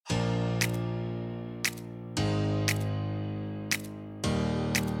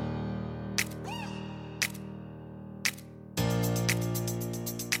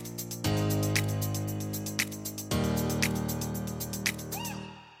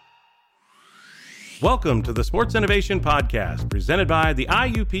Welcome to the Sports Innovation Podcast, presented by the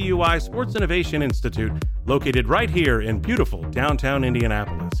IUPUI Sports Innovation Institute, located right here in beautiful downtown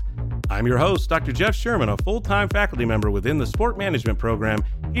Indianapolis. I'm your host, Dr. Jeff Sherman, a full-time faculty member within the Sport Management program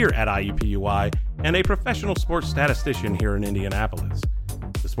here at IUPUI and a professional sports statistician here in Indianapolis.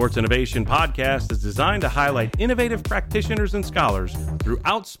 The Sports Innovation Podcast is designed to highlight innovative practitioners and scholars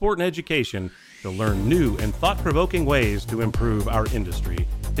throughout sport and education to learn new and thought-provoking ways to improve our industry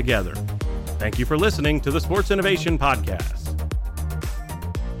together. Thank you for listening to the Sports Innovation Podcast.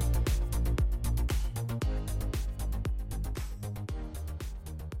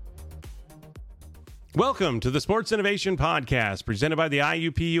 Welcome to the Sports Innovation Podcast, presented by the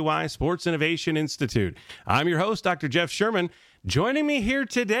IUPUI Sports Innovation Institute. I'm your host, Dr. Jeff Sherman. Joining me here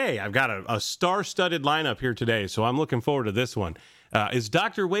today, I've got a star-studded lineup here today, so I'm looking forward to this one, is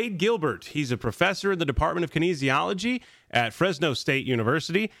Dr. Wade Gilbert. He's a professor in the Department of Kinesiology at Fresno State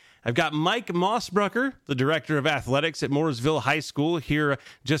University. I've got Mike Mossbrucker, the Director of Athletics at Mooresville High School here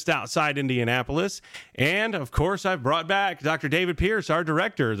just outside Indianapolis. And, of course, I've brought back Dr. David Pierce, our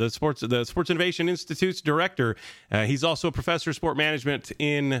Director, the Sports Innovation Institute's Director. He's also a Professor of Sport Management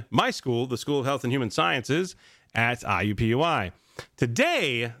in my school, the School of Health and Human Sciences at IUPUI.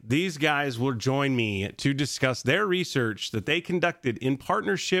 Today, these guys will join me to discuss their research that they conducted in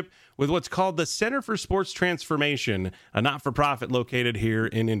partnership with what's called the Center for Sports Transformation, a not-for-profit located here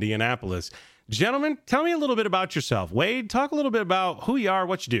in Indianapolis. Gentlemen, tell me a little bit about yourself. Wade, talk a little bit about who you are,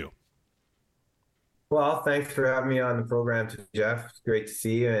 what you do. Well, thanks for having me on the program, Jeff. It's great to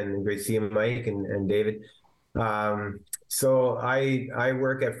see you, and great to see you, Mike and David. So I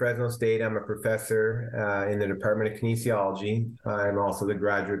work at Fresno State. I'm a professor in the Department of Kinesiology. I'm also the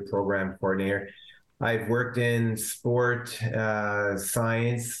graduate program coordinator. I've worked in sport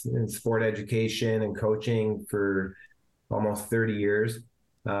science and sport education and coaching for almost 30 years,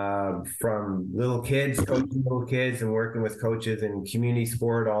 from little kids, coaching little kids and working with coaches in community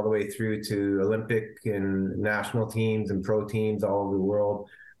sport all the way through to Olympic and national teams and pro teams all over the world.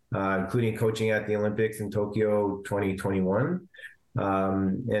 Including coaching at the Olympics in Tokyo 2021.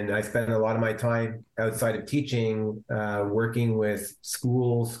 And I spend a lot of my time outside of teaching, working with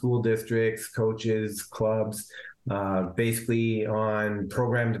schools, school districts, coaches, clubs, basically on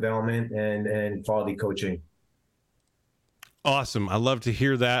program development and quality coaching. Awesome. I love to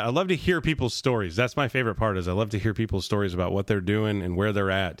hear that. I love to hear people's stories. That's my favorite part, is I love to hear people's stories about what they're doing and where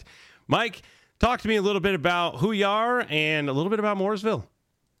they're at. Mike, talk to me a little bit about who you are and a little bit about Mooresville.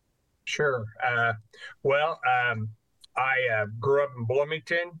 Sure. I grew up in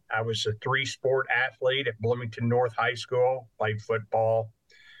Bloomington. I was a three-sport athlete at Bloomington North High School, played football,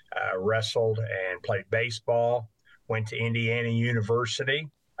 wrestled, and played baseball. Went to Indiana University,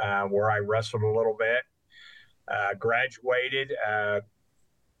 where I wrestled a little bit. Graduated,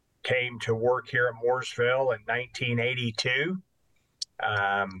 came to work here at Mooresville in 1982.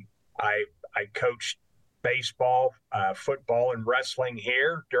 I coached baseball, football, and wrestling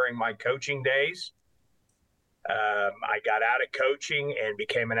here during my coaching days. I got out of coaching and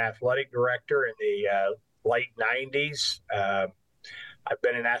became an athletic director in the late 90s. I've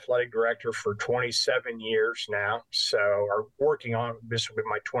been an athletic director for 27 years now, working on this will be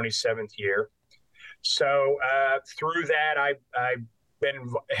my 27th year. So through that, I've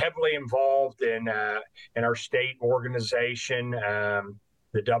been heavily involved in our state organization, the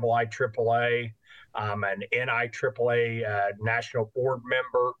IIAAA. I'm an NIAAA national board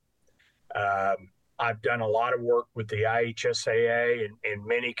member. I've done a lot of work with the IHSAA in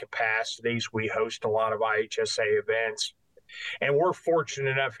many capacities. We host a lot of IHSA events. And we're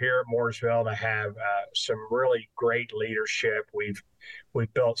fortunate enough here at Mooresville to have some really great leadership.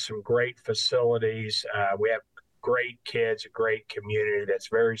 We've built some great facilities. We have great kids, a great community that's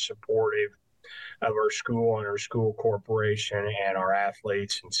very supportive of our school and our school corporation and our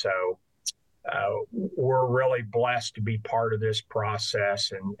athletes. And so we're really blessed to be part of this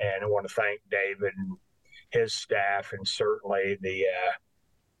process, and I want to thank David and his staff, and certainly the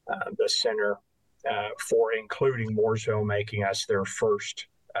center for including Mooresville, making us their first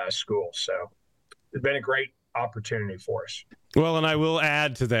school. So it's been a great opportunity for us. Well, and I will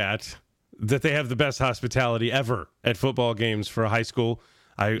add to that they have the best hospitality ever at football games for a high school.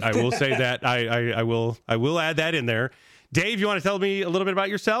 I will say that. I will add that in there. Dave, you want to tell me a little bit about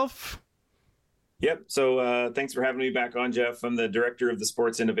yourself? Yep. So thanks for having me back on, Jeff. I'm the director of the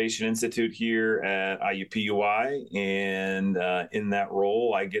Sports Innovation Institute here at IUPUI. And in that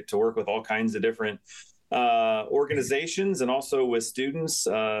role, I get to work with all kinds of different organizations and also with students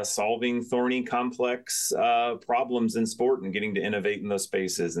solving thorny, complex problems in sport and getting to innovate in those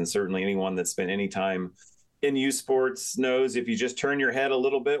spaces. And certainly anyone that's spent any time in youth sports knows if you just turn your head a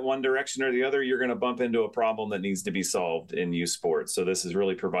little bit one direction or the other, you're going to bump into a problem that needs to be solved in youth sports. So this has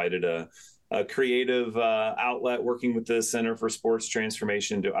really provided a creative outlet, working with the Center for Sports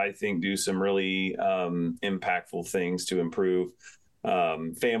Transformation to, I think, do some really impactful things to improve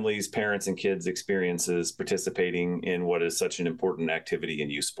families, parents, and kids' experiences participating in what is such an important activity in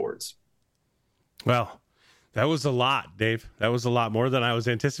youth sports. Well, that was a lot, Dave. That was a lot more than I was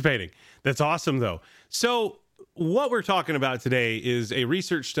anticipating. That's awesome, though. So what we're talking about today is a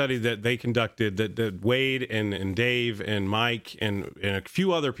research study that they conducted that Wade and Dave and Mike and a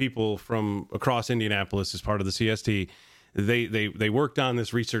few other people from across Indianapolis as part of the CST, they worked on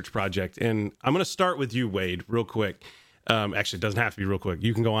this research project. And I'm going to start with you, Wade, real quick. Actually, it doesn't have to be real quick.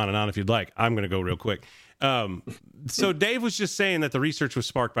 You can go on and on if you'd like. I'm going to go real quick. So Dave was just saying that the research was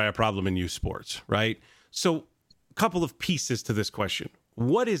sparked by a problem in youth sports, right? So a couple of pieces to this question.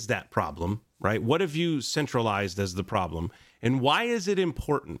 What is that problem, right? What have you centralized as the problem? And why is it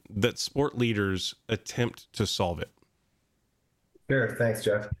important that sport leaders attempt to solve it? Sure. Thanks,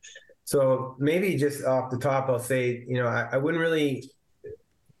 Jeff. So maybe just off the top, I'll say, I wouldn't really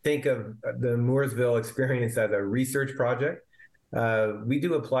think of the Mooresville experience as a research project. We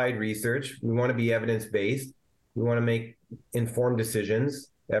do applied research. We want to be evidence-based. We want to make informed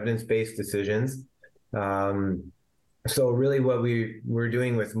decisions, evidence-based decisions. So really what we're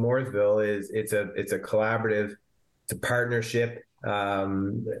doing with Mooresville is it's a collaborative, it's a partnership.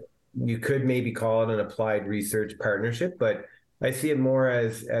 You could maybe call it an applied research partnership, but I see it more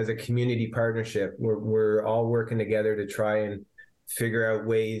as a community partnership. We're all working together to try and figure out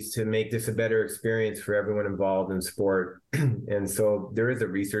ways to make this a better experience for everyone involved in sport. And so there is a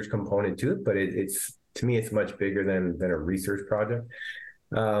research component to it, but it's to me, it's much bigger than a research project.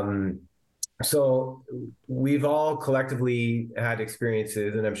 So we've all collectively had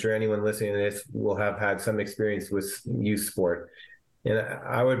experiences, and I'm sure anyone listening to this will have had some experience with youth sport. And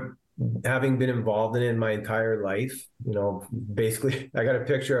I would, having been involved in it my entire life, basically I got a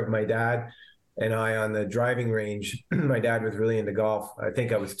picture of my dad and I on the driving range. My dad was really into golf. I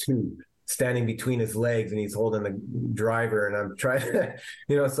think I was 2, standing between his legs and he's holding the driver and I'm trying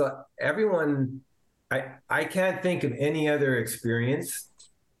to, so everyone, I can't think of any other experience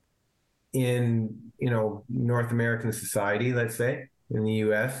in, North American society, let's say, in the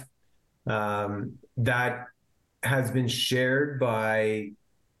US, that has been shared by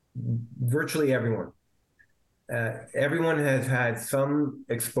virtually everyone. Everyone has had some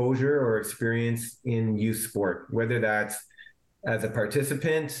exposure or experience in youth sport, whether that's as a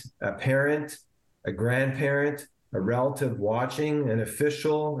participant, a parent, a grandparent, a relative watching, an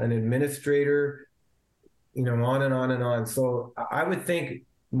official, an administrator, on and on and on. So I would think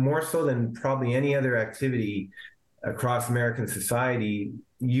more so than probably any other activity across American society,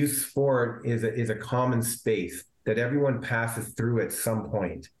 youth sport is a common space that everyone passes through at some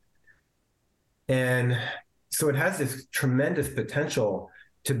point. And so it has this tremendous potential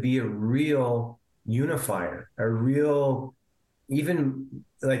to be a real unifier, a real, even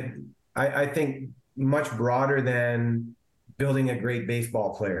like, I think much broader than building a great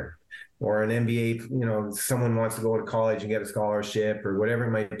baseball player or an NBA, someone wants to go to college and get a scholarship or whatever it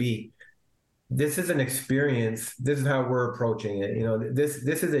might be. This is an experience. This is how we're approaching it. This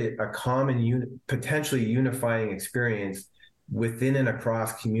is a common, potentially unifying experience within and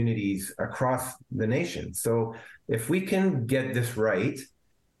across communities across the nation. So if we can get this right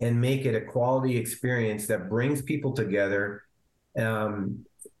and make it a quality experience that brings people together,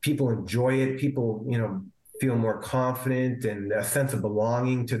 people enjoy it, people, feel more confident and a sense of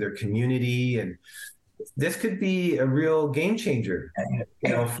belonging to their community. And this could be a real game changer,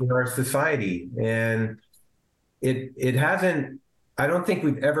 for our society. And it hasn't, I don't think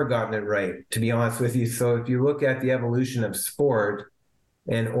we've ever gotten it right, to be honest with you. So if you look at the evolution of sport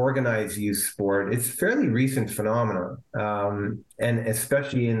and organized youth sport, it's a fairly recent phenomenon. And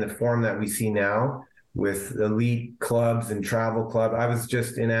especially in the form that we see now with elite clubs and travel club. I was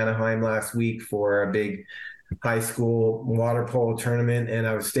just in Anaheim last week for a big high school water polo tournament, and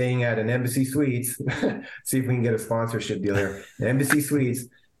I was staying at an Embassy Suites. See if we can get a sponsorship deal here. Embassy Suites,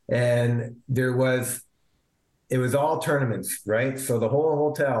 and it was all tournaments, right? So the whole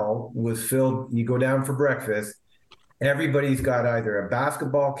hotel was filled. You go down for breakfast, everybody's got either a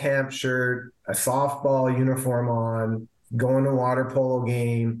basketball camp shirt, a softball uniform on, going to a water polo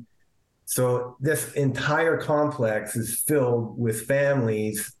game. So this entire complex is filled with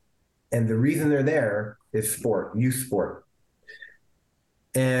families, and the reason they're there is sport, youth sport.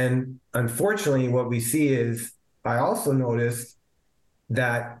 And unfortunately, what we see is, I also noticed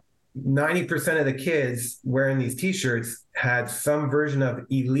that 90% of the kids wearing these t-shirts had some version of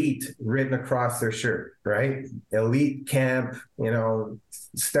elite written across their shirt, right? Elite camp,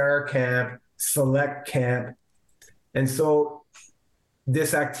 star camp, select camp. And so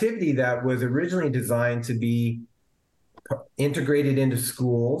this activity that was originally designed to be integrated into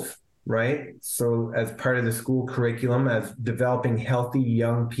schools, right? So as part of the school curriculum, as developing healthy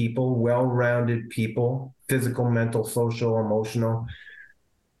young people, well-rounded people, physical, mental, social, emotional,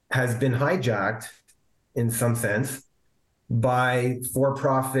 has been hijacked in some sense by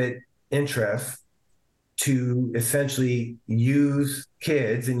for-profit interests to essentially use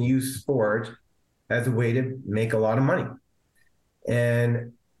kids and use sport as a way to make a lot of money.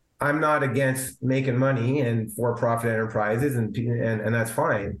 And I'm not against making money and for-profit enterprises, and that's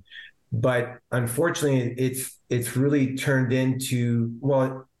fine. But unfortunately, it's really turned into,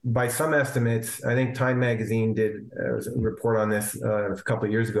 well, by some estimates, I think Time Magazine did a report on this a couple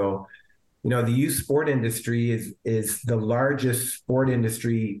of years ago. The youth sport industry is the largest sport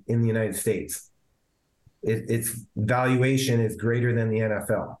industry in the United States. Its valuation is greater than the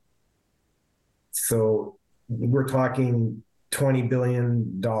NFL. So we're talking $20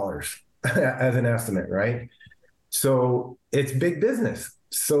 billion as an estimate, right? So it's big business.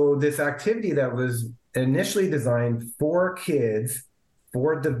 So this activity that was initially designed for kids,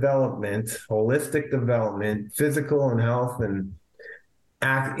 for development, holistic development, physical and health, and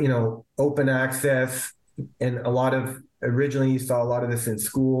open access, and originally you saw a lot of this in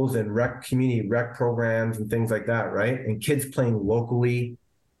schools and community rec programs and things like that, right? And kids playing locally.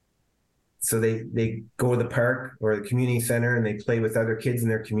 So they go to the park or the community center and they play with other kids in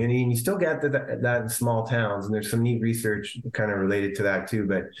their community. And you still get that in small towns. And there's some neat research kind of related to that too.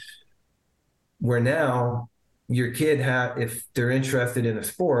 But where now your kid if they're interested in a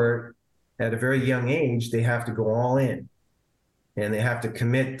sport at a very young age, they have to go all in. And they have to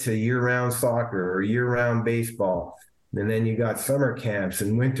commit to year-round soccer or year-round baseball. And then you got summer camps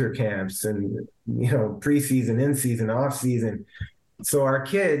and winter camps and, preseason, in-season, off-season. So our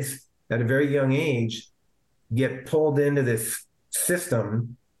kids at a very young age get pulled into this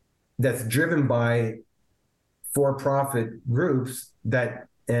system that's driven by for-profit groups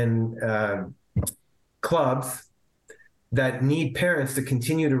and clubs that need parents to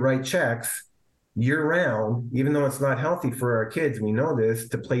continue to write checks year-round, even though it's not healthy for our kids, we know this,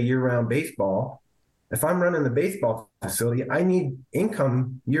 to play year-round baseball. If I'm running the baseball facility, I need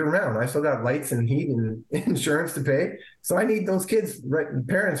income year-round. I still got lights and heat and insurance to pay. So I need those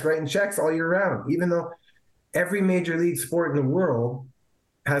parents writing checks all year round, even though every major league sport in the world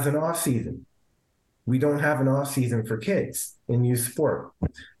has an off season. We don't have an off season for kids in youth sport.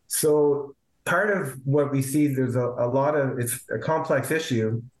 So part of what we see, there's it's a complex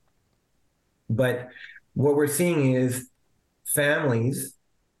issue, but what we're seeing is families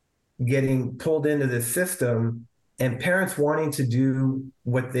getting pulled into this system and parents wanting to do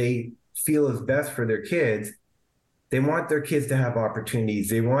what they feel is best for their kids. They want their kids to have opportunities.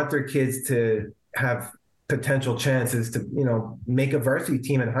 They want their kids to have potential chances to, make a varsity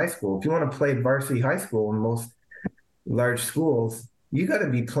team in high school. If you want to play varsity high school in most large schools, you got to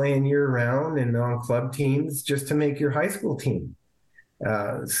be playing year round and on club teams just to make your high school team.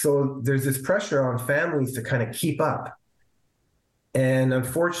 So there's this pressure on families to kind of keep up. And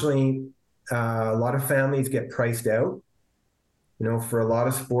unfortunately, a lot of families get priced out, for a lot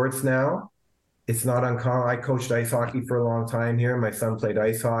of sports now. It's not uncommon. I coached ice hockey for a long time here. My son played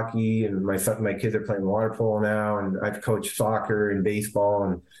ice hockey, and my kids are playing water polo now. And I've coached soccer and baseball,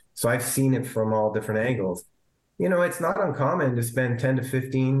 and so I've seen it from all different angles. It's not uncommon to spend $10,000 to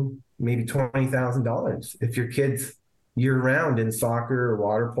 $15,000, maybe $20,000 if your kid's year-round in soccer or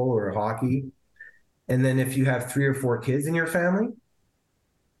water polo or hockey. And then if you have 3 or 4 kids in your family,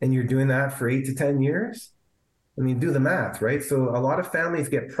 and you're doing that for 8 to 10 years, do the math, right? So a lot of families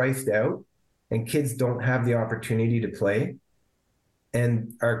get priced out, and kids don't have the opportunity to play.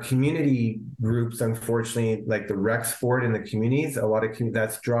 And our community groups, unfortunately, like the rec sport in the communities, a lot of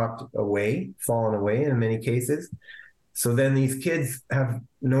that's fallen away in many cases. So then these kids have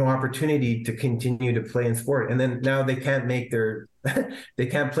no opportunity to continue to play in sport. And then now they can't they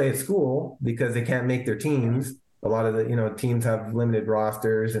can't play at school because they can't make their teams. A lot of the, teams have limited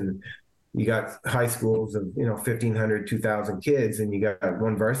rosters, and you got high schools of, 1,500, 2,000 kids, and you got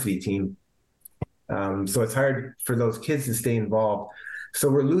one varsity team. So it's hard for those kids to stay involved. So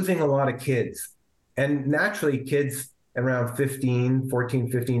we're losing a lot of kids. And naturally, kids around 14,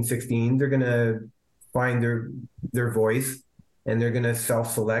 15, 16, they're going to find their voice, and they're going to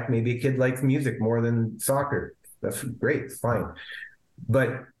self-select. Maybe a kid likes music more than soccer. That's great. It's fine.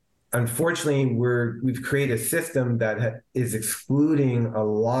 But unfortunately, we've created a system that is excluding a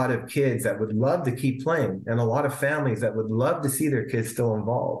lot of kids that would love to keep playing, and a lot of families that would love to see their kids still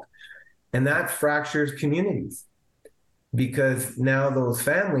involved. And that fractures communities, because now those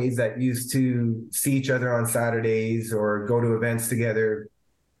families that used to see each other on Saturdays or go to events together,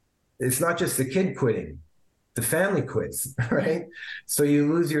 it's not just the kid quitting, the family quits, right? So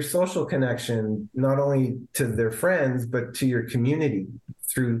you lose your social connection, not only to their friends, but to your community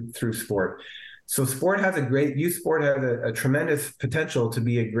through sport. So youth sport has a tremendous potential to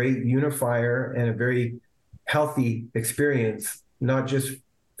be a great unifier and a very healthy experience, not just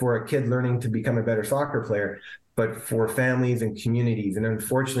for a kid learning to become a better soccer player, but for families and communities. And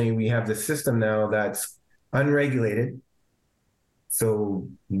unfortunately, we have the system now that's unregulated. So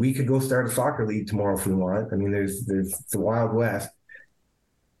we could go start a soccer league tomorrow if we want. I mean, there's the Wild West.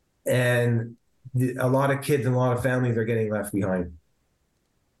 And a lot of kids and a lot of families are getting left behind.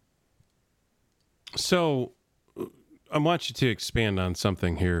 So I want you to expand on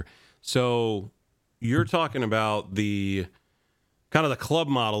something here. So you're talking about the kind of the club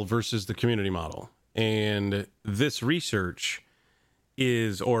model versus the community model. And this research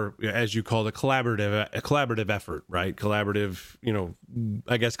is, or as you call it, a collaborative effort, right? Collaborative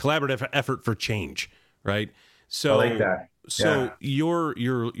effort for change, right? So I like that. So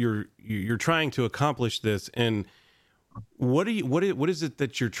you're trying to accomplish this, and what is it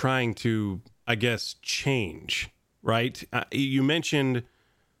that you're trying to, I guess, change, right? You mentioned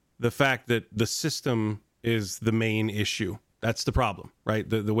the fact that the system is the main issue. That's the problem, right?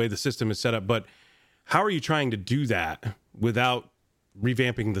 The way the system is set up. But how are you trying to do that without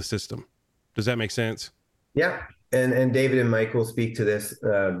revamping the system? Does that make sense? Yeah. And David and Mike will speak to this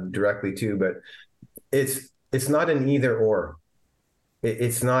directly too, but it's not an either or.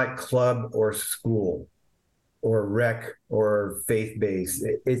 It's not club or school or rec or faith-based.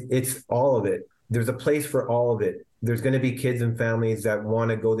 It's all of it. There's a place for all of it. There's going to be kids and families that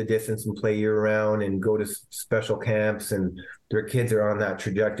want to go the distance and play year-round and go to special camps, and their kids are on that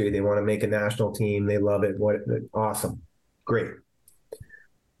trajectory. They want to make a national team. They love it. Awesome. Great.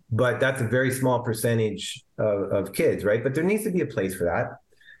 But that's a very small percentage of kids, right? But there needs to be a place for that.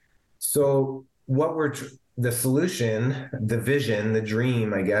 So the solution, the vision, the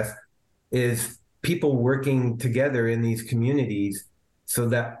dream, I guess, is people working together in these communities so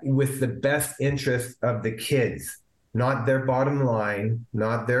that with the best interest of the kids, not their bottom line,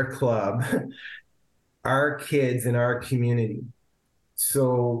 not their club, our kids in our community.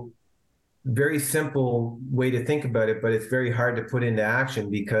 So very simple way to think about it, but it's very hard to put into action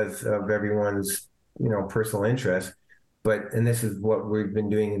because of everyone's, personal interest. And this is what we've been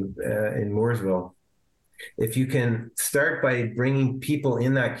doing in Mooresville. If you can start by bringing people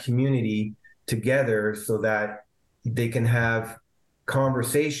in that community together so that they can have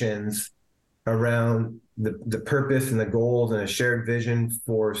conversations around the purpose and the goals and a shared vision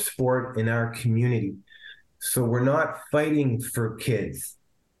for sport in our community. So we're not fighting for kids,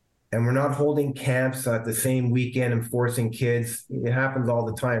 and we're not holding camps at the same weekend and forcing kids. It happens all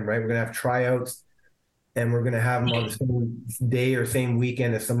the time, right? We're going to have tryouts, and we're going to have them on the same day or same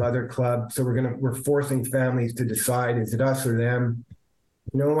weekend as some other club. So we're forcing families to decide, is it us or them?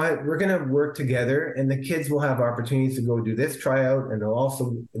 You know what? We're going to work together, and the kids will have opportunities to go do this tryout, and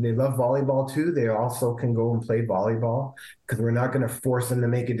they love volleyball too. They also can go and play volleyball, because we're not going to force them to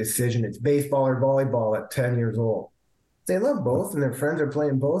make a decision. It's baseball or volleyball at 10 years old. They love both, and their friends are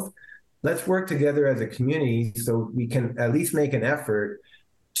playing both. Let's work together as a community so we can at least make an effort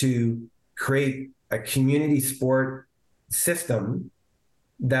to create a community sport system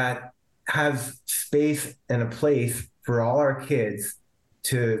that has space and a place for all our kids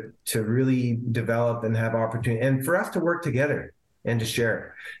to really develop and have opportunity, and for us to work together and to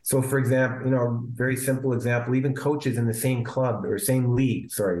share. So for example, very simple example, even coaches in the same club or same league,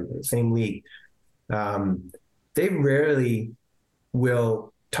 they rarely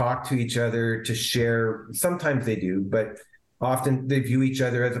will talk to each other to share. Sometimes they do, but often they view each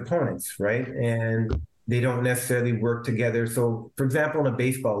other as opponents, right? And they don't necessarily work together. So for example, in a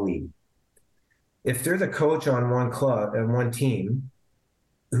baseball league, if there's a coach on one club and one team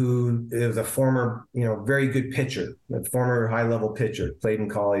who is a former, very good pitcher, a former high-level pitcher, played in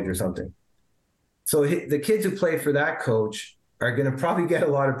college or something. So the kids who play for that coach are going to probably get a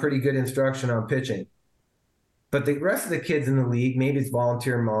lot of pretty good instruction on pitching. But the rest of the kids in the league, maybe it's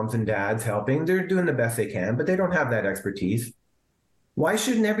volunteer moms and dads helping. They're doing the best they can, but they don't have that expertise. Why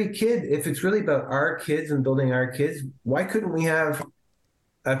shouldn't every kid, if it's really about our kids and building our kids, why couldn't we have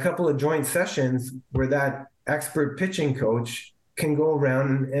a couple of joint sessions where that expert pitching coach can go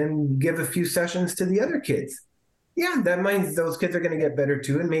around and give a few sessions to the other kids Yeah, that means those kids are going to get better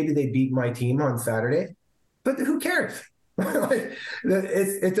too, and maybe they beat my team on Saturday. But who cares?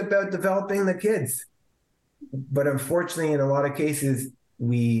 It's about developing the kids. But unfortunately, in a lot of cases,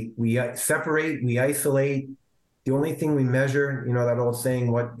 we separate, we isolate. The only thing we measure, that old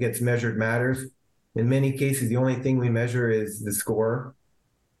saying, what gets measured matters. In many cases, the only thing we measure is the score.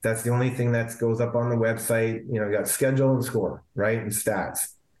 That's the only thing that goes up on the website. You got schedule and score, right? And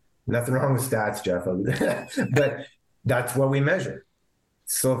stats. Nothing wrong with stats, Jeff. But that's what we measure.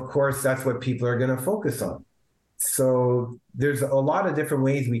 So, of course, that's what people are going to focus on. So there's a lot of different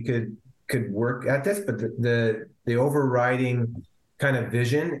ways we could work at this, but the overriding kind of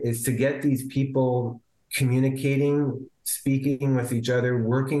vision is to get these people communicating, speaking with each other,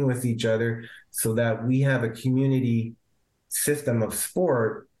 working with each other, so that we have a community system of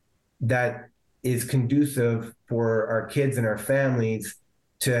sport that is conducive for our kids and our families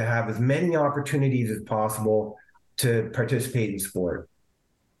to have as many opportunities as possible to participate in sport.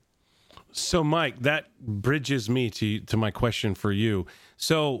 So, Mike, that bridges me to my question for you.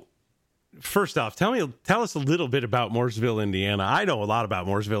 So, first off, tell us a little bit about Mooresville, Indiana. I know a lot about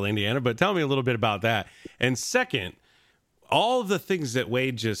Mooresville, Indiana, but tell me a little bit about that. And second, all of the things that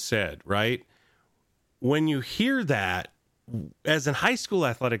Wade just said, right? When you hear that, as a high school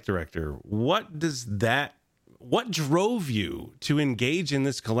athletic director, what drove you to engage in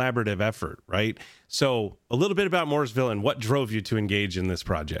this collaborative effort, right? So a little bit about Mooresville and what drove you to engage in this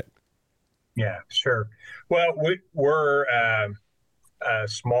project. Yeah, sure. Well, we're a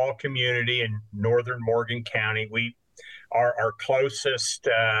small community in northern Morgan County. Our closest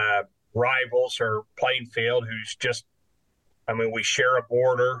rivals are Plainfield, who's we share a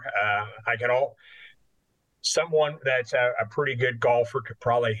border. Someone that's a pretty good golfer could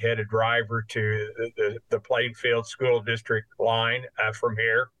probably hit a driver to the Plainfield School District line from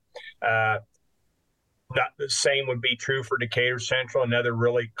here. Not the same would be true for Decatur Central, another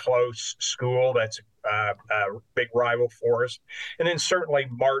really close school that's a big rival for us. And then certainly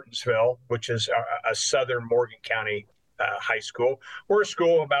Martinsville, which is a southern Morgan County high school. We're a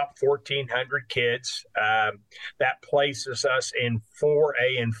school of about 1,400 kids. That places us in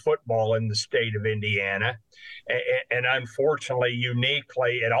 4A in football in the state of Indiana. And unfortunately,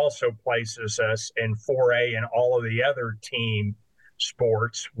 uniquely, it also places us in 4A in all of the other team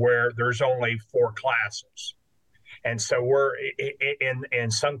sports where there's only 4 classes. And so we're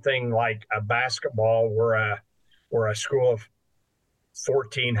in something like a basketball, we're a school of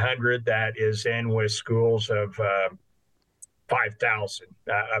 1,400 that is in with schools of 5,000.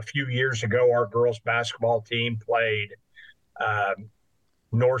 A few years ago, our girls basketball team played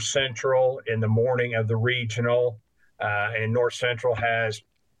North Central in the morning of the regional, and North Central has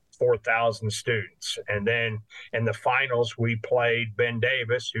 4,000 students. And then in the finals, we played Ben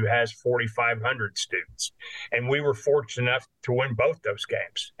Davis, who has 4,500 students. And we were fortunate enough to win both those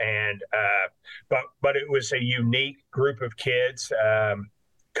games. And but it was a unique group of kids,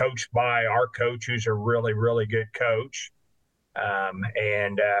 coached by our coach, who's a really, really good coach.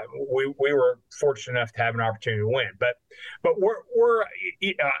 We were fortunate enough to have an opportunity to win. But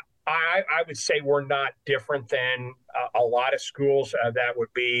I would say we're not different than a lot of schools that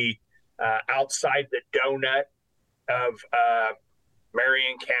would be outside the donut of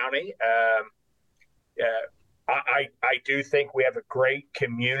Marion County. I do think we have a great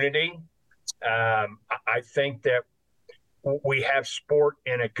community. I think that we have sport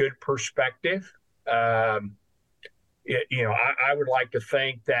in a good perspective. I would like to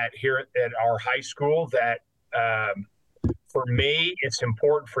think that here at our high school that for me, it's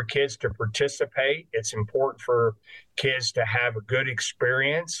important for kids to participate. It's important for kids to have a good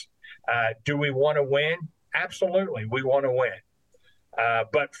experience. Do we want to win? Absolutely, we want to win.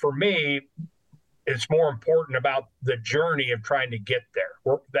 But for me, it's more important about the journey of trying to get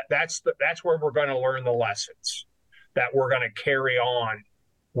there. That's where we're going to learn the lessons that we're going to carry on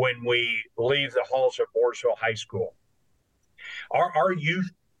when we leave the halls of Mooresville High School. Our youth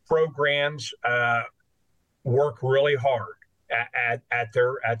programs work really hard at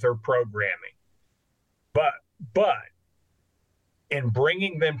their programming, but in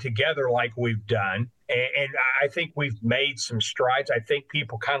bringing them together like we've done, and I think we've made some strides. I think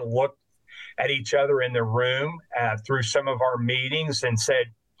people kind of looked at each other in the room through some of our meetings and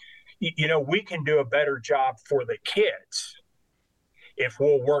said, we can do a better job for the kids if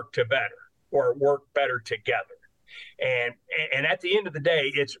we'll work better together. And at the end of the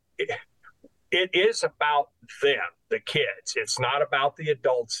day, it is about them, the kids. It's not about the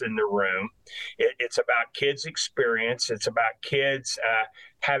adults in the room. It's about kids' experience. It's about kids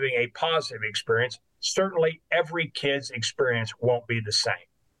having a positive experience. Certainly, every kid's experience won't be the same.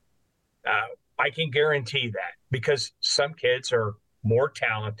 I can guarantee that, because some kids are more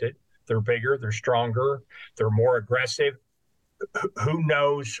talented, they're bigger, they're stronger, they're more aggressive. Who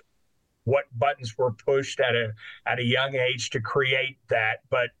knows what buttons were pushed at a young age to create that,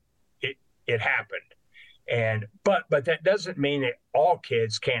 but it happened. And but that doesn't mean that all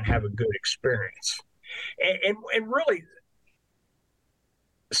kids can't have a good experience. And really,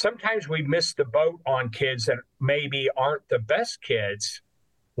 sometimes we miss the boat on kids that maybe aren't the best kids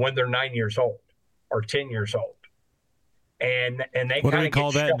when they're 9 years old or 10 years old. And they what do we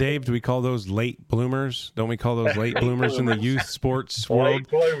call that, Dave? Do we call those late bloomers? Don't we call those late bloomers in the youth sports world? Late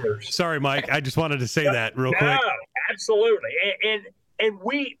bloomers. Sorry, Mike. I just wanted to say that real quick. No, absolutely. And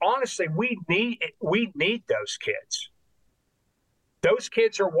we honestly, we need those kids. Those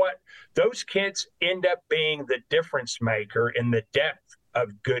kids end up being the difference maker in the depth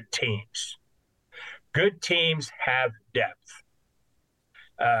of good teams. Good teams have depth.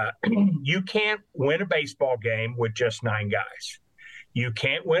 You can't win a baseball game with just 9 guys. You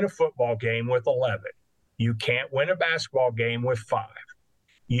can't win a football game with 11. You can't win a basketball game with 5.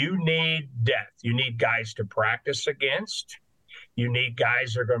 You need depth. You need guys to practice against. You need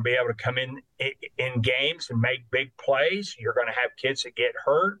guys that are going to be able to come in games and make big plays. You're going to have kids that get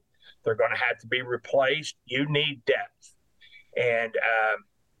hurt. They're going to have to be replaced. You need depth. And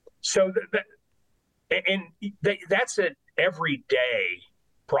that's an everyday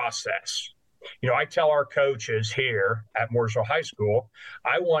process. I tell our coaches here at Mooresville High School,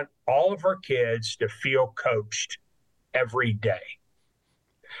 I want all of our kids to feel coached every day.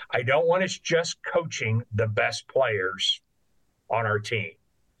 I don't want us just coaching the best players on our team.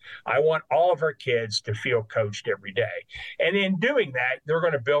 I want all of our kids to feel coached every day. And in doing that, they're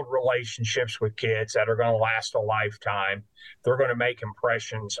going to build relationships with kids that are going to last a lifetime. They're going to make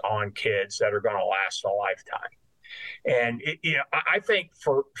impressions on kids that are going to last a lifetime. And I think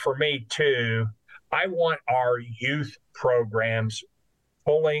for me too, I want our youth programs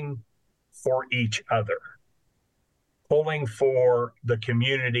pulling for each other, pulling for the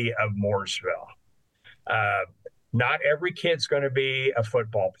community of Mooresville. Not every kid's going to be a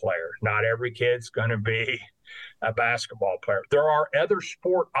football player. Not every kid's going to be a basketball player. There are other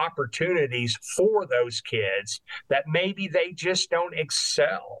sport opportunities for those kids that maybe they just don't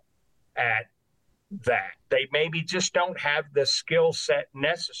excel at that. They maybe just don't have the skill set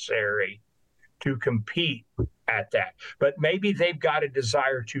necessary to compete at that. But maybe they've got a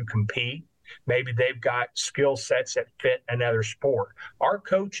desire to compete. Maybe they've got skill sets that fit another sport. Our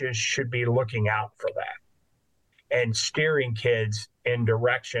coaches should be looking out for that and steering kids in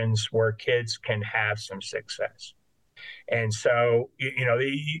directions where kids can have some success. And so,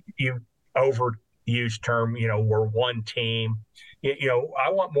 you overused term, we're one team. I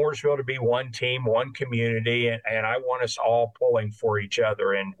want Mooresville to be one team, one community, and I want us all pulling for each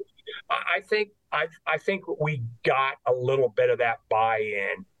other. And I think we got a little bit of that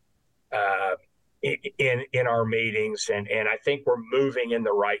buy-in in our meetings, and I think we're moving in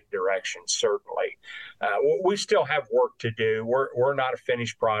the right direction. Certainly, we still have work to do. We're not a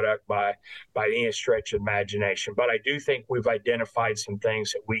finished product by any stretch of imagination, but I do think we've identified some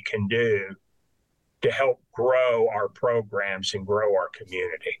things that we can do to help grow our programs and grow our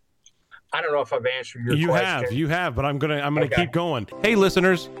community. I don't know if I've answered your question. You have, but I'm gonna keep going. Hey,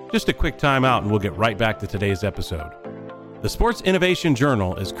 listeners, just a quick time out, and we'll get right back to today's episode. The Sports Innovation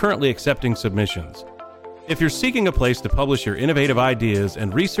Journal is currently accepting submissions. If you're seeking a place to publish your innovative ideas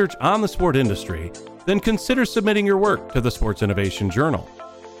and research on the sport industry, then consider submitting your work to the Sports Innovation Journal.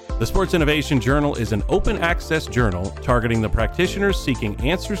 The Sports Innovation Journal is an open access journal targeting the practitioners seeking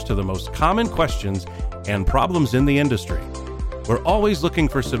answers to the most common questions and problems in the industry. We're always looking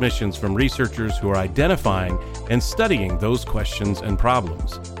for submissions from researchers who are identifying and studying those questions and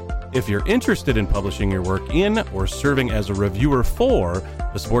problems. If you're interested in publishing your work in or serving as a reviewer for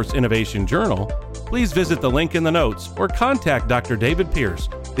the Sports Innovation Journal, please visit the link in the notes or contact Dr. David Pierce,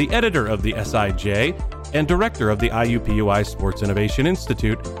 the editor of the SIJ and director of the IUPUI Sports Innovation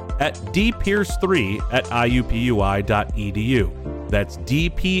Institute, at dpierce3@iupui.edu. That's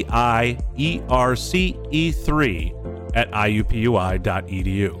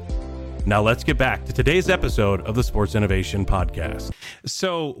DPIERCE3@iupui.edu. Now let's get back to today's episode of the Sports Innovation Podcast.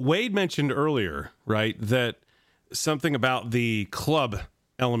 So Wade mentioned earlier, right, that something about the club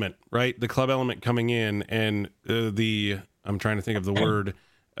element, right? The club element coming in and I'm trying to think of the word,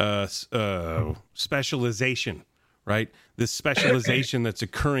 specialization, right? This specialization that's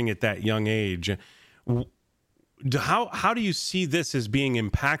occurring at that young age. How do you see this as being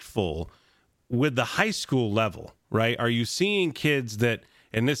impactful with the high school level, right? Are you seeing kids that,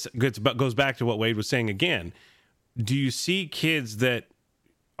 and this goes back to what Wade was saying again, do you see kids that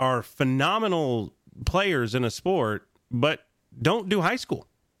are phenomenal players in a sport, but don't do high school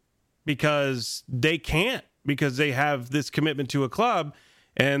because they can't, because they have this commitment to a club.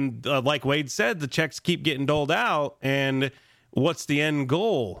 And like Wade said, the checks keep getting doled out. And what's the end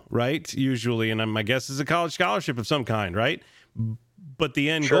goal, right? Usually, and my guess is a college scholarship of some kind, right? But the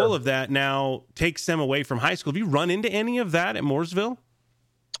end goal of that now takes them away from high school. Have you run into any of that at Mooresville?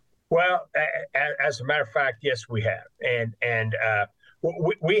 Well, as a matter of fact, yes, we have. And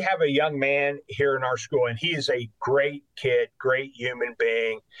we have a young man here in our school, and he is a great kid, great human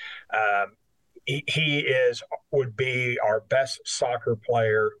being. He would be our best soccer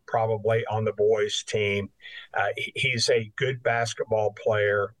player probably on the boys team. He's a good basketball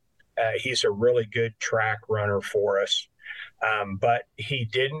player. He's a really good track runner for us. But he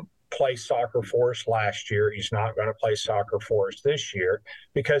didn't play soccer for us last year. He's not going to play soccer for us this year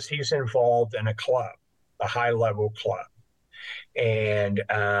because he's involved in a club, a high-level club. And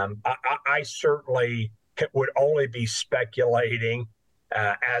I certainly would only be speculating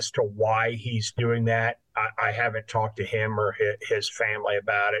as to why he's doing that. I haven't talked to him or his family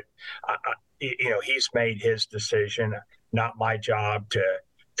about it. He's made his decision. Not my job to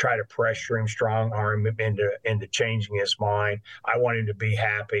try to pressure him, strong arm him into changing his mind. I want him to be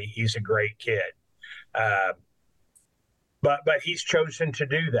happy. He's a great kid. But he's chosen to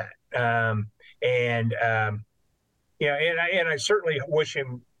do that. And I certainly wish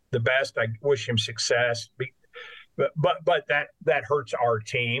him the best. I wish him success. But that hurts our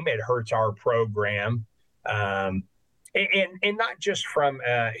team. It hurts our program. And not just from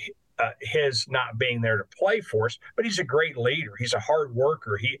his not being there to play for us, but he's a great leader. He's a hard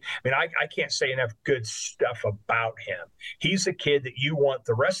worker. I can't say enough good stuff about him. He's a kid that you want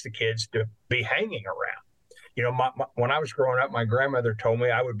the rest of the kids to be hanging around. When I was growing up, my grandmother told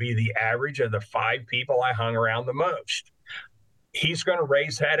me I would be the average of the 5 people I hung around the most. He's going to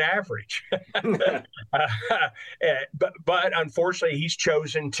raise that average. But unfortunately, he's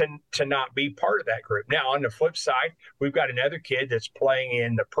chosen to not be part of that group. Now, on the flip side, we've got another kid that's playing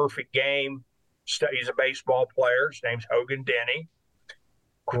in the perfect game. He's a baseball player. His name's Hogan Denny.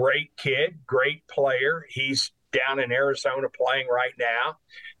 Great kid, great player. He's down in Arizona playing right now.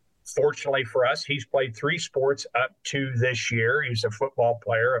 Fortunately for us, he's played 3 sports up to this year. He's a football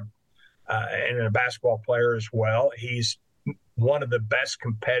player and a basketball player as well. He's one of the best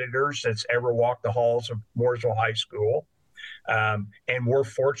competitors that's ever walked the halls of Mooresville High School. And we're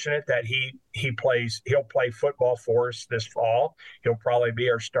fortunate that he'll play football for us this fall. He'll probably be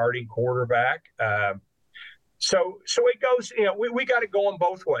our starting quarterback. So it goes, we got it going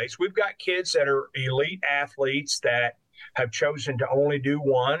both ways. We've got kids that are elite athletes that have chosen to only do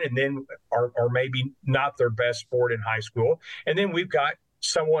one and then are maybe not their best sport in high school. And then we've got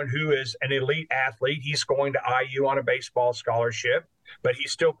someone who is an elite athlete. He's going to IU on a baseball scholarship, but he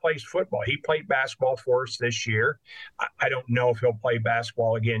still plays football. He played basketball for us this year. I don't know if he'll play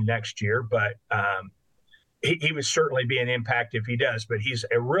basketball again next year, but he would certainly be an impact if he does, but he's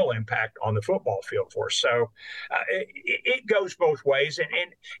a real impact on the football field for us. So it goes both ways.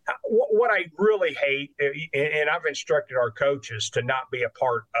 And what I really hate, and I've instructed our coaches to not be a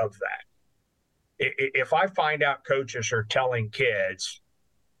part of that. If I find out coaches are telling kids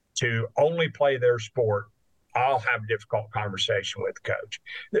to only play their sport, I'll have a difficult conversation with the coach.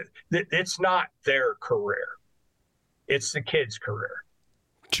 It's not their career. It's the kid's career.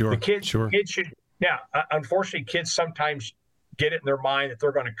 Sure. Kids should. Now, unfortunately, kids sometimes get it in their mind that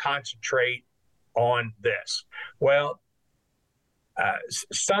they're going to concentrate on this. Well,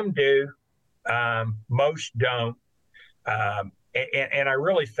 some do. Most don't. And I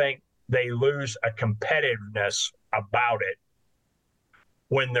really think they lose a competitiveness about it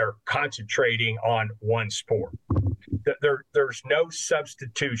when they're concentrating on one sport. There's no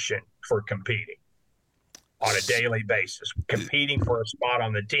substitution for competing on a daily basis, competing for a spot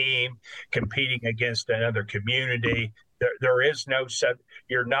on the team, competing against another community. There is no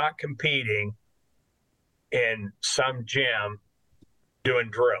you're not competing in some gym doing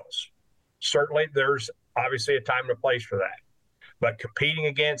drills. Certainly there's obviously a time and a place for that. But competing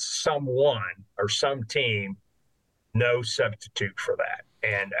against someone or some team, no substitute for that.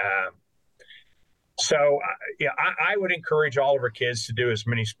 And I would encourage all of our kids to do as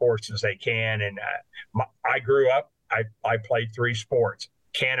many sports as they can. And I grew up, I played 3 sports.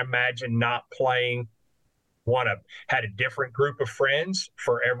 Can't imagine not playing one of them. Had a different group of friends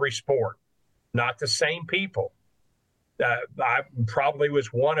for every sport, not the same people. I probably was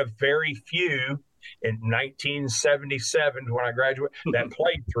one of very few in 1977 when I graduated that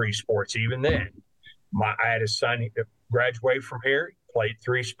played 3 sports. Even then, I had a son who graduated from here, played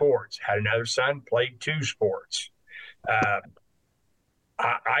 3 sports. Had another son, played 2 sports.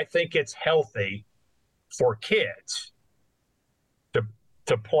 I think it's healthy for kids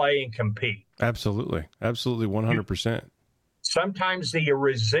to play and compete. Absolutely. Absolutely. 100%. Sometimes the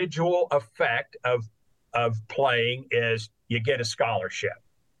residual effect of playing is you get a scholarship.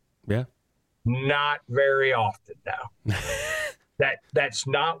 Yeah. Not very often now. That's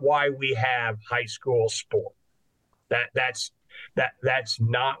not why we have high school sport. That's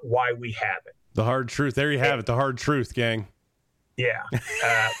not why we have it. The hard truth. There you have it. The hard truth, gang. Yeah.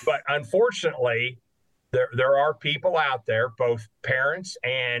 But unfortunately, there are people out there, both parents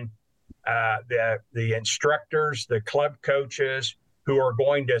and the instructors, the club coaches, who are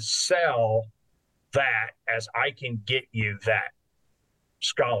going to sell that as I can get you that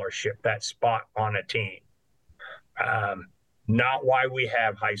scholarship, that spot on a team. Not why we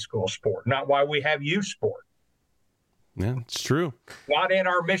have high school sport, not why we have youth sport. Yeah, it's true. Not in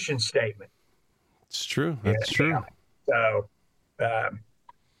our mission statement. It's true. That's true.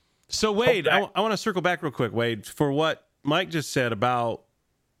 So, Wade, I want to circle back real quick, Wade, for what Mike just said about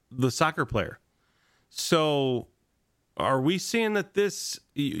the soccer player. So, are we seeing that this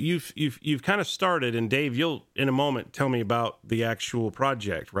you've kind of started, and Dave, you'll in a moment tell me about the actual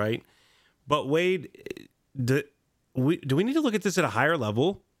project, right? But Wade, do we need to look at this at a higher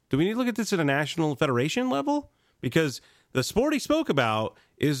level? Do we need to look at this at a national federation level? Because the sport he spoke about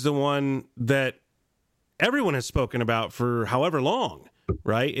is the one that everyone has spoken about for however long,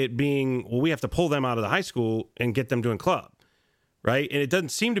 right? It being, well, we have to pull them out of the high school and get them doing club, right? And it doesn't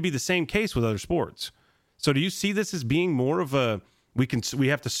seem to be the same case with other sports. So do you see this as being more of a, we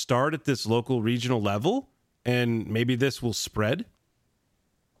have to start at this local regional level and maybe this will spread?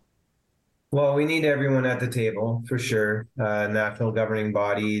 Well, we need everyone at the table for sure. National governing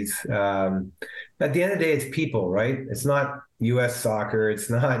bodies. At the end of the day, it's people, right? It's not U.S. soccer. It's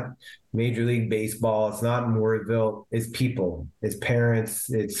not Major League Baseball. It's not Mooresville. It's people. It's parents.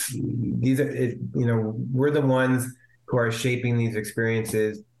 We're the ones who are shaping these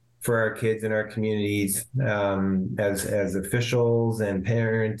experiences for our kids in our communities, as officials and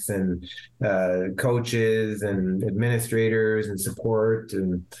parents and coaches and administrators and support.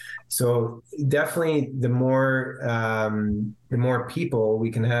 And so definitely the more people we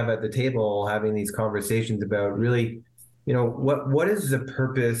can have at the table having these conversations about really, what is the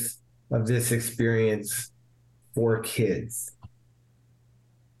purpose of this experience for kids?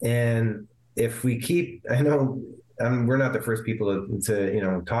 And if we keep, I know we're not the first people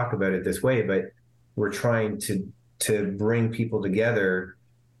to talk about it this way, but we're trying to bring people together.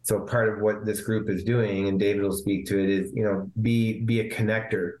 So part of what this group is doing, and David will speak to it, is be a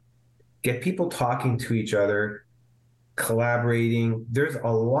connector, get people talking to each other, collaborating. There's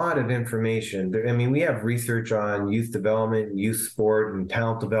a lot of information. I mean, we have research on youth development, youth sport, and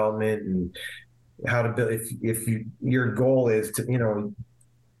talent development, and how to build. If your goal is to,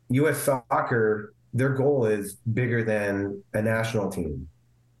 U.S. soccer, their goal is bigger than a national team.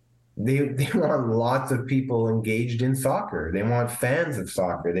 They want lots of people engaged in soccer. They want fans of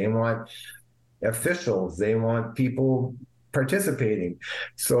soccer. They want officials. They want people participating.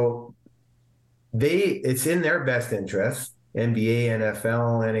 So it's in their best interest, NBA,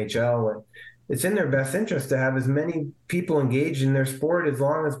 NFL, NHL, it's in their best interest to have as many people engaged in their sport as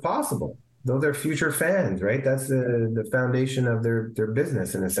long as possible. Though they're future fans, right? That's the foundation of their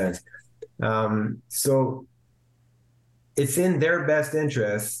business in a sense. So it's in their best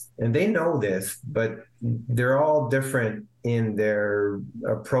interest, and they know this, but they're all different in their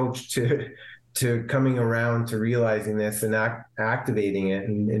approach to coming around to realizing this and activating it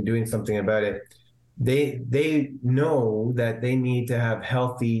and doing something about it. They know that they need to have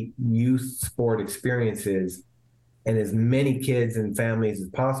healthy youth sport experiences and as many kids and families as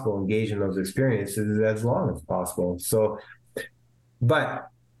possible engage in those experiences as long as possible. So, but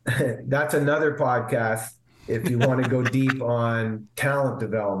that's another podcast if you want to go deep on talent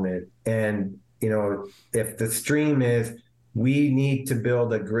development. And, if the stream is, we need to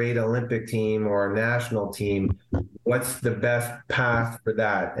build a great Olympic team or a national team, what's the best path for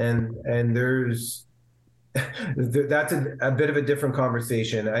that? And that's a bit of a different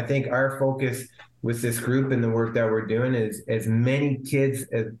conversation. I think our focus with this group and the work that we're doing is as many kids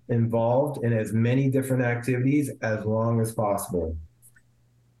involved in as many different activities as long as possible.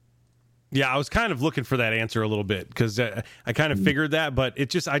 Yeah, I was kind of looking for that answer a little bit because I kind of figured that, but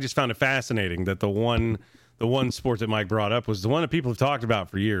I just found it fascinating that the one sport that Mike brought up was the one that people have talked about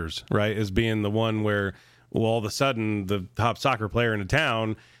for years, right? As being the one where, well, all of a sudden the top soccer player in the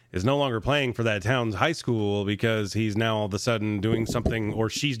town is no longer playing for that town's high school because he's now all of a sudden doing something, or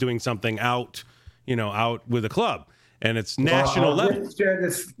she's doing something out with a club, and it's national level. Let's share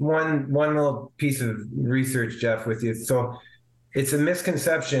this one little piece of research, Jeff, with you. So it's a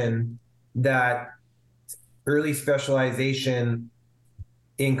misconception that early specialization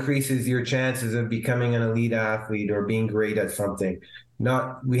increases your chances of becoming an elite athlete or being great at something.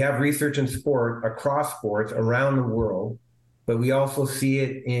 We have research in sport across sports around the world, but we also see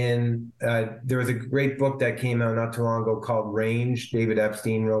it in, there was a great book that came out not too long ago called Range. David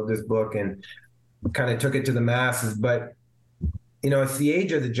Epstein wrote this book and kind of took it to the masses, but it's the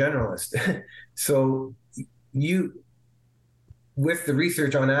age of the generalist. So with the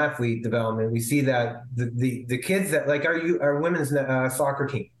research on athlete development, we see that the kids that like our women's soccer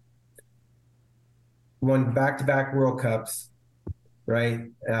team won back-to-back World Cups, right?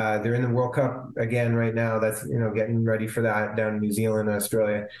 They're in the World Cup again right now. That's, getting ready for that down in New Zealand and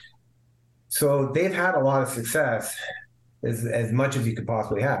Australia. So they've had a lot of success, as much as you could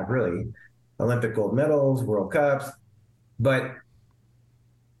possibly have, really. Olympic gold medals, World Cups. But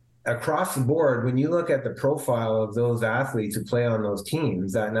across the board, when you look at the profile of those athletes who play on those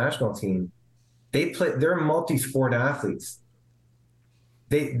teams, that national team, they're multi-sport athletes.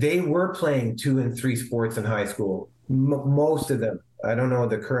 They were playing 2 and 3 sports in high school. Most of them. I don't know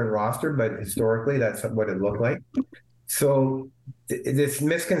the current roster, but historically, that's what it looked like. So this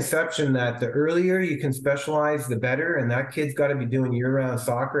misconception that the earlier you can specialize, the better, and that kid's got to be doing year-round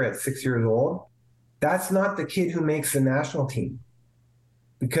soccer at 6 years old, that's not the kid who makes the national team,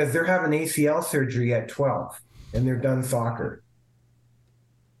 because they're having ACL surgery at 12 and they're done soccer.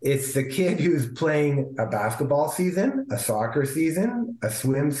 It's the kid who's playing a basketball season, a soccer season, a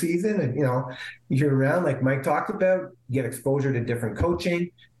swim season, and year round, like Mike talked about, you get exposure to different coaching,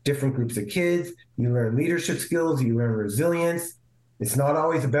 different groups of kids, you learn leadership skills, you learn resilience. It's not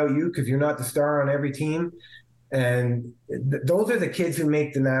always about you because you're not the star on every team. And those are the kids who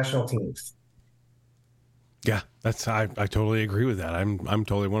make the national teams. Yeah, I totally agree with that. I'm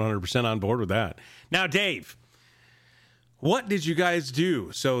totally 100% on board with that. Now, Dave, what did you guys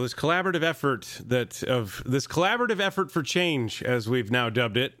do? So this collaborative effort for change, as we've now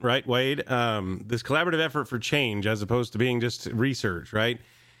dubbed it, right, Wade? This collaborative effort for change, as opposed to being just research, right?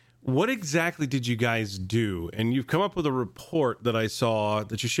 What exactly did you guys do? And you've come up with a report that I saw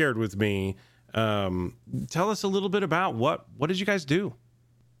that you shared with me. Tell us a little bit about what did you guys do?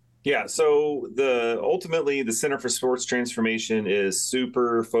 Yeah, so ultimately the Center for Sports Transformation is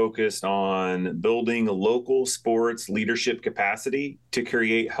super focused on building local sports leadership capacity to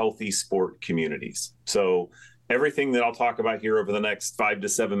create healthy sport communities. So everything that I'll talk about here over the next 5 to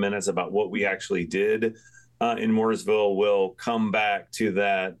 7 minutes about what we actually did in Mooresville will come back to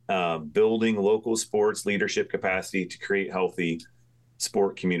that building local sports leadership capacity to create healthy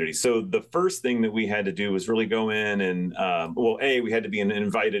sport community. So the first thing that we had to do was really go in and, we had to be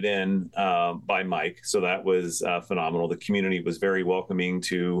invited in by Mike. So that was phenomenal. The community was very welcoming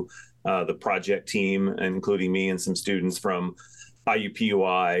to the project team, including me and some students from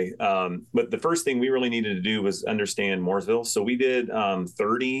IUPUI. But the first thing we really needed to do was understand Mooresville. So we did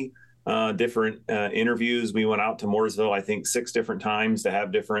 30 different interviews. We went out to Mooresville, I think 6 different times to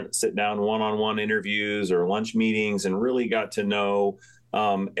have different sit-down one-on-one interviews or lunch meetings, and really got to know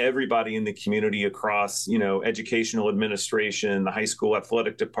everybody in the community across, educational administration, the high school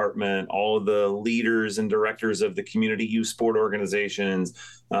athletic department, all of the leaders and directors of the community youth sport organizations,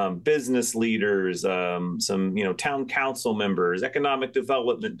 business leaders, some, town council members, economic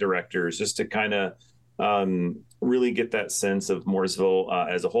development directors, just to kind of really get that sense of Mooresville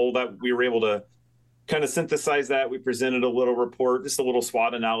as a whole. That we were able to kind of synthesize that. We presented a little report, just a little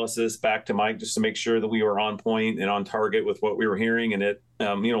SWOT analysis back to Mike, just to make sure that we were on point and on target with what we were hearing, and it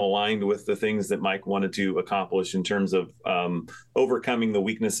aligned with the things that Mike wanted to accomplish in terms of overcoming the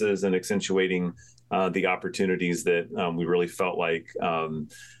weaknesses and accentuating the opportunities that we really felt like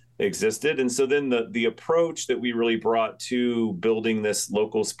existed. And so then the approach that we really brought to building this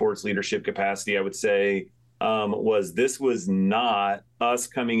local sports leadership capacity, I would say, was not us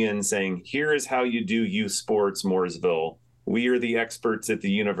coming in saying, here is how you do youth sports, Mooresville. We are the experts at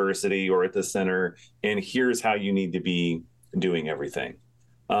the university or at the center, and here's how you need to be doing everything.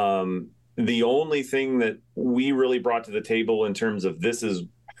 The only thing that we really brought to the table in terms of this is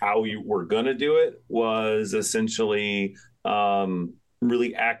how you were going to do it was essentially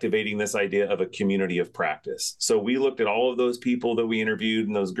really activating this idea of a community of practice. So we looked at all of those people that we interviewed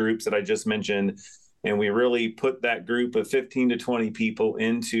in those groups that I just mentioned, and we really put that group of 15 to 20 people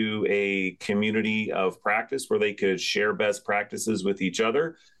into a community of practice where they could share best practices with each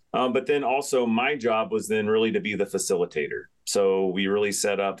other. But then also my job was then really to be the facilitator. So we really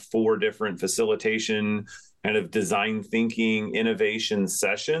set up 4 different facilitation kind of design thinking innovation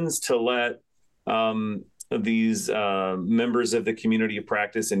sessions to let members of the community of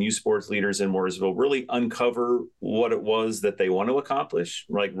practice and youth sports leaders in Mooresville really uncover what it was that they want to accomplish,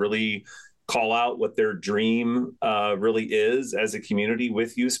 like really call out what their dream really is as a community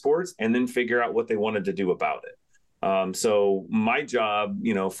with youth sports, and then figure out what they wanted to do about it. So my job,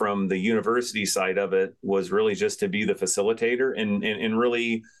 from the university side of it, was really just to be the facilitator and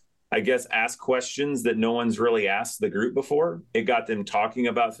really, I guess, ask questions that no one's really asked the group before. It got them talking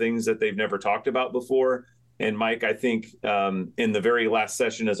about things that they've never talked about before. And Mike, I think in the very last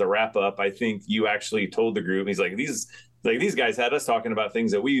session as a wrap up, I think you actually told the group, he's like, these guys had us talking about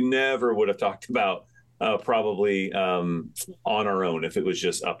things that we never would have talked about probably on our own if it was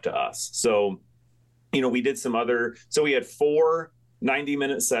just up to us. So, we did so we had 4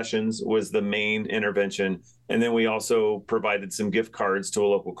 90-minute sessions was the main intervention. And then we also provided some gift cards to a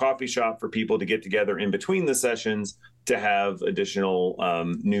local coffee shop for people to get together in between the sessions to have additional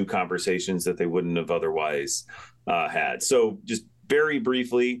new conversations that they wouldn't have otherwise had. So just very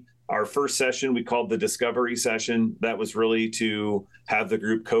briefly, our first session we called the discovery session. That was really to have the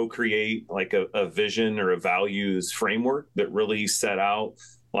group co-create like a vision or a values framework that really set out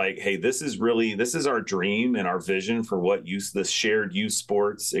like, hey, this is our dream and our vision for what the shared youth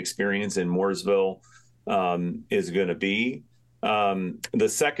sports experience in Mooresville is going to be. The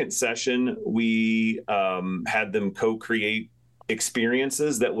second session, we had them co-create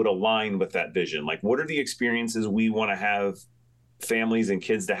experiences that would align with that vision. Like, what are the experiences we want to have families and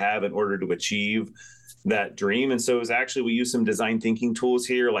kids to have in order to achieve that dream? And so it was actually, we used some design thinking tools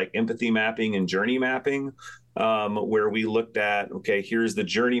here, like empathy mapping and journey mapping, where we looked at, okay, here's the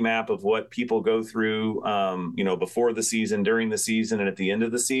journey map of what people go through, before the season, during the season, and at the end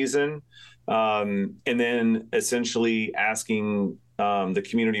of the season. And then essentially asking the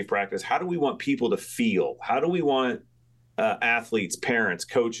community of practice, how do we want people to feel? How do we want athletes, parents,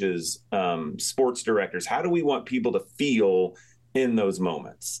 coaches, sports directors, how do we want people to feel in those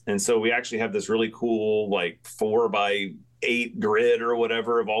moments? And so we actually have this really cool, like 4x8 grid or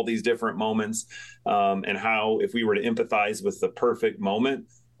whatever of all these different moments, and how, if we were to empathize with the perfect moment,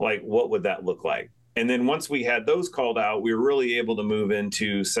 like what would that look like? And then once we had those called out, we were really able to move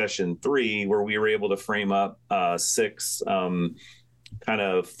into session 3, where we were able to frame up 6 kind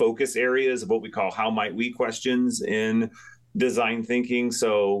of focus areas of what we call how might we questions in design thinking.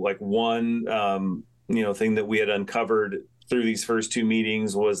 So like one, thing that we had uncovered through these first 2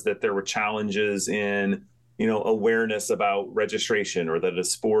 meetings was that there were challenges in, awareness about registration or that a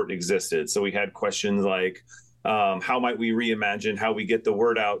sport existed. So we had questions like, how might we reimagine how we get the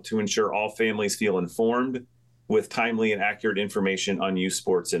word out to ensure all families feel informed with timely and accurate information on youth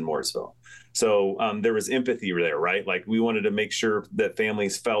sports in Mooresville? So there was empathy there, right? Like, we wanted to make sure that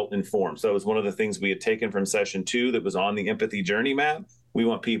families felt informed. So that was one of the things we had taken from session 2 that was on the empathy journey map. We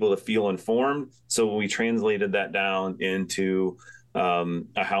want people to feel informed. So we translated that down into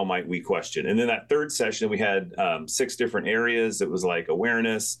a how might we question. And then that third session, we had 6 different areas. It was like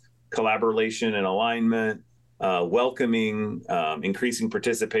awareness, collaboration and alignment, welcoming, increasing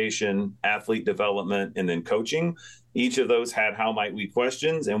participation, athlete development, and then coaching. Each of those had how might we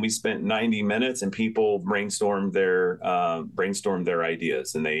questions, and we spent 90 minutes and people brainstormed their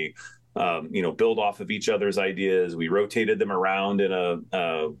ideas, and they build off of each other's ideas. We rotated them around in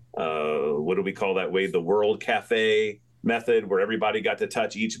a what do we call that, Wade? The World Cafe method, where everybody got to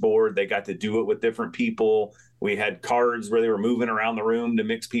touch each board. They got to do it with different people. We had cards where they were moving around the room to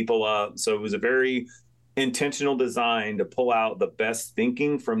mix people up. So it was a very intentional design to pull out the best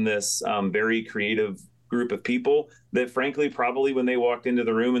thinking from this very creative group of people that, frankly, probably when they walked into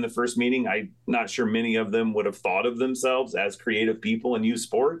the room in the first meeting, I'm not sure many of them would have thought of themselves as creative people in youth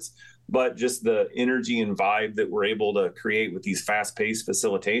sports. But just the energy and vibe that we're able to create with these fast-paced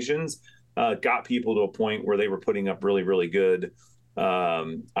facilitations got people to a point where they were putting up really, really good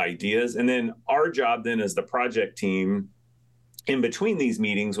ideas. And then our job then as the project team in between these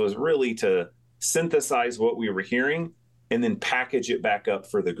meetings was really to synthesize what we were hearing and then package it back up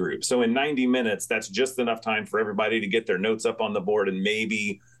for the group. So in 90 minutes, that's just enough time for everybody to get their notes up on the board and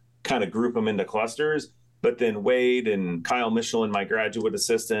maybe kind of group them into clusters. But then Wade and Kyle Michelin, my graduate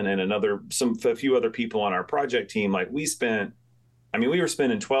assistant, and a few other people on our project team, like we were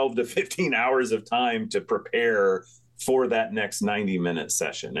spending 12 to 15 hours of time to prepare for that next 90-minute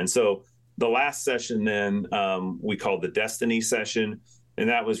session. And so the last session then we called the Destiny session. And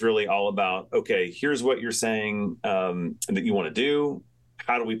that was really all about, okay, here's what you're saying that you want to do.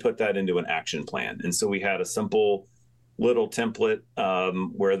 How do we put that into an action plan? And so we had a simple little template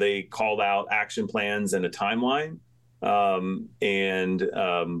where they called out action plans and a timeline.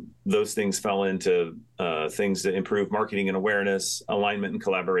 Those things fell into things to improve marketing and awareness, alignment and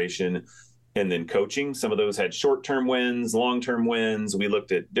collaboration, and then coaching. Some of those had short-term wins, long-term wins. We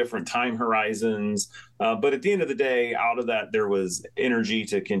looked at different time horizons. But at the end of the day, out of that, there was energy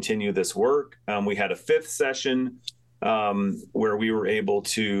to continue this work. We had a fifth session where we were able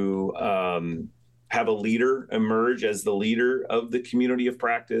to have a leader emerge as the leader of the community of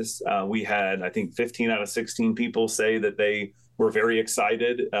practice. We had, I think, 15 out of 16 people say that they were very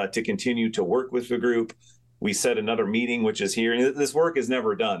excited to continue to work with the group. We set another meeting, which is here. And this work is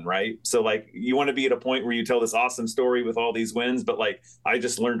never done, right? So like, you want to be at a point where you tell this awesome story with all these wins, but like, I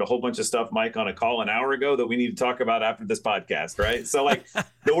just learned a whole bunch of stuff, Mike, on a call an hour ago that we need to talk about after this podcast, right? So like,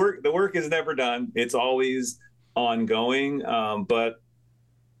 the work is never done. It's always ongoing. But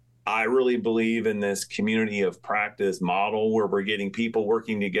I really believe in this community of practice model where we're getting people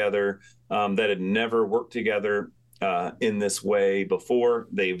working together that had never worked together in this way before.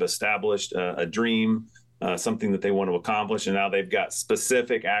 They've established a dream, something that they want to accomplish, and now they've got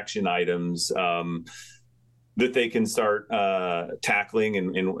specific action items that they can start tackling.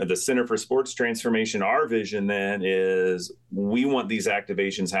 And the Center for Sports Transformation, our vision then is we want these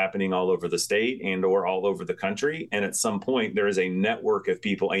activations happening all over the state and or all over the country. And at some point, there is a network of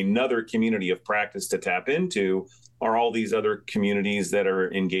people, another community of practice to tap into, are all these other communities that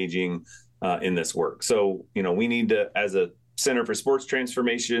are engaging in this work. So, we need to, as a Center for Sports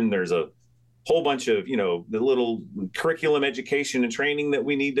Transformation, there's a whole bunch of, the little curriculum education and training that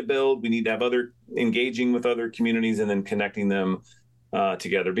we need to build. We need to have other engaging with other communities and then connecting them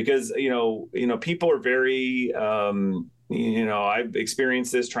together because, people are very, I've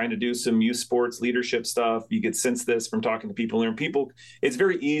experienced this trying to do some youth sports leadership stuff. You could sense this from talking to people and people. It's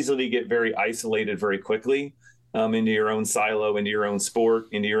very easy to get very isolated very quickly into your own silo, into your own sport,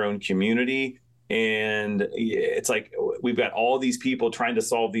 into your own community. And it's like we've got all these people trying to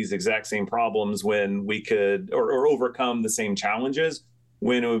solve these exact same problems when we could or overcome the same challenges,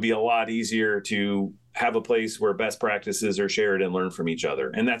 when it would be a lot easier to have a place where best practices are shared and learn from each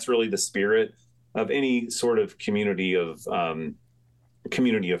other. And that's really the spirit of any sort of community of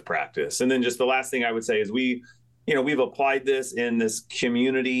practice. And then just the last thing I would say is we've applied this in this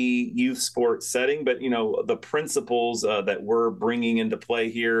community youth sports setting, but, the principles that we're bringing into play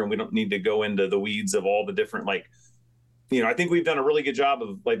here, and we don't need to go into the weeds of all the different, I think we've done a really good job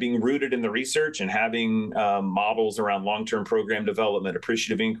of being rooted in the research and having models around long-term program development,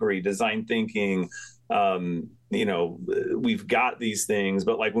 appreciative inquiry, design thinking. We've got these things,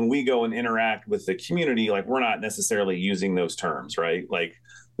 but when we go and interact with the community, we're not necessarily using those terms, right?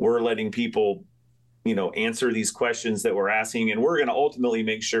 We're letting people answer these questions that we're asking. And we're going to ultimately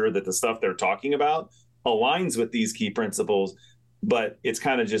make sure that the stuff they're talking about aligns with these key principles, but it's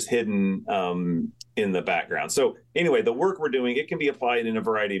kind of just hidden in the background. So anyway, the work we're doing, it can be applied in a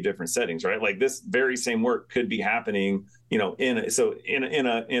variety of different settings, right? This very same work could be happening, in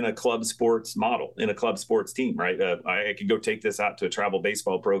a club sports model, in a club sports team, right? I could go take this out to a travel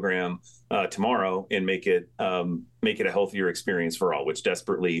baseball program tomorrow and make it a healthier experience for all, which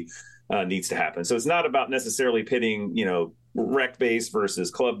desperately needs to happen. So it's not about necessarily pitting, rec base versus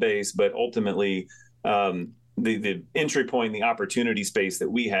club base, but ultimately the entry point, the opportunity space that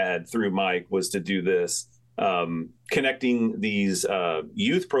we had through Mike was to do this, connecting these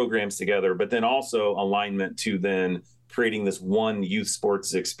youth programs together, but then also alignment to then creating this one youth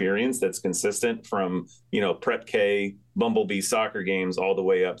sports experience that's consistent from, prep K, Bumblebee soccer games, all the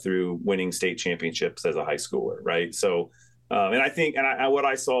way up through winning state championships as a high schooler, right? So and I think, what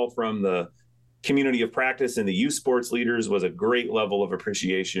I saw from the community of practice and the youth sports leaders was a great level of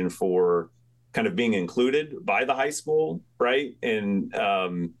appreciation for kind of being included by the high school, right? And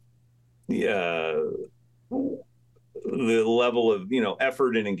the level of,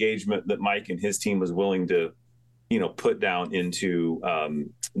 effort and engagement that Mike and his team was willing to, put down into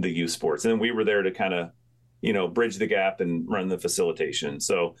the youth sports. And we were there to kind of, bridge the gap and run the facilitation.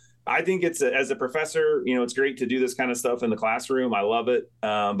 So I think as a professor, it's great to do this kind of stuff in the classroom. I love it.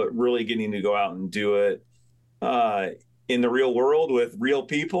 But really getting to go out and do it in the real world with real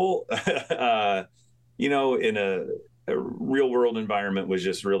people, in a real world environment was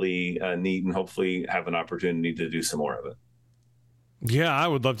just really neat, and hopefully have an opportunity to do some more of it. Yeah, I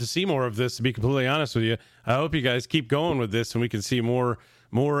would love to see more of this, to be completely honest with you. I hope you guys keep going with this and we can see more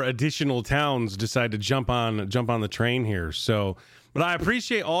additional towns decide to jump on the train here. So, but I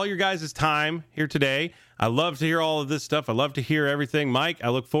appreciate all your guys' time here today. I love to hear all of this stuff. I love to hear everything. Mike, I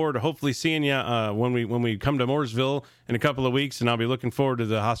look forward to hopefully seeing you when we come to Mooresville in a couple of weeks, and I'll be looking forward to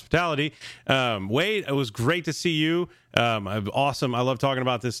the hospitality. Wade, it was great to see you. Awesome. I love talking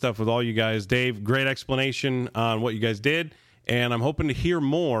about this stuff with all you guys. Dave, great explanation on what you guys did. and I'm hoping to hear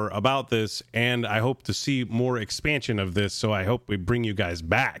more about this, and I hope to see more expansion of this, so I hope we bring you guys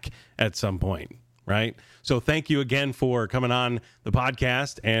back at some point, right? So thank you again for coming on the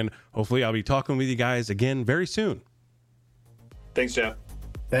podcast, and hopefully I'll be talking with you guys again very soon. Thanks, Jeff.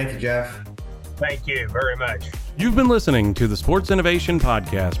 Thank you, Jeff. Thank you very much. You've been listening to the Sports Innovation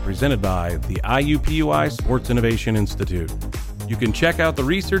Podcast presented by the IUPUI Sports Innovation Institute. You can check out the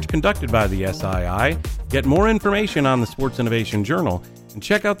research conducted by the SII, get more information on the Sports Innovation Journal, and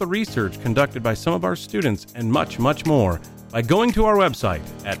check out the research conducted by some of our students and much, much more by going to our website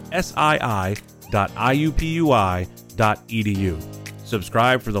at sii.iupui.edu.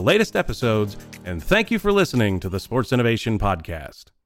 Subscribe for the latest episodes, and thank you for listening to the Sports Innovation Podcast.